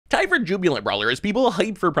time for Jubilant Brawler as people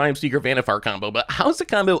hype for Prime Speaker Vannifar combo, but how's the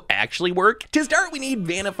combo actually work? To start, we need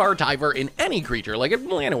Vannifar, Tyver, and any creature like a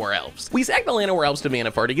Llanowar Elves. We sack the Llanowar Elves to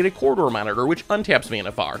Vannifar to get a Corridor Monitor, which untaps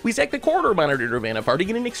Vannifar. We sack the Corridor Monitor to Vannifar to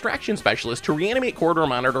get an Extraction Specialist to reanimate Corridor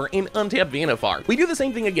Monitor and untap Vannifar. We do the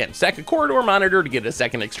same thing again, sack a Corridor Monitor to get a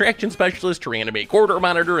second Extraction Specialist to reanimate Corridor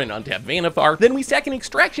Monitor and untap Vannifar. Then we sack an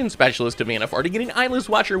Extraction Specialist to Vannifar to get an Eyeless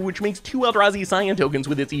Watcher, which makes 2 Eldrazi Scion tokens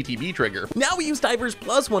with its ETB trigger. Now we use Tyver's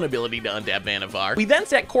 +1 ability to untap Vannifar. We then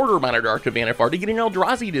sack Corridor Monitor to Vannifar to get an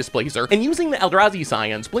Eldrazi Displacer, and using the Eldrazi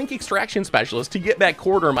Scions, blink Extraction Specialist to get back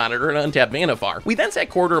Corridor Monitor and untap Vannifar. We then sack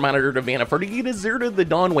Corridor Monitor to Vannifar to get a Zirda the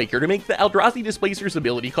Dawnwaker to make the Eldrazi Displacer's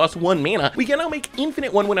ability cost 1 mana. We can now make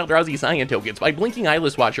infinite 1/1 Eldrazi Scion tokens by blinking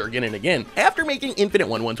Eyeless Watcher again and again. After making infinite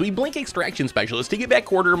 1/1s, we blink Extraction Specialist to get back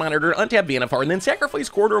Corridor Monitor, untap Vannifar, and then sacrifice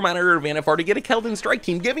Corridor Monitor to Vannifar to get a Keldon Strike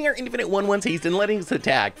Team, giving our infinite 1/1s haste and letting us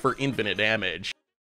attack for infinite damage.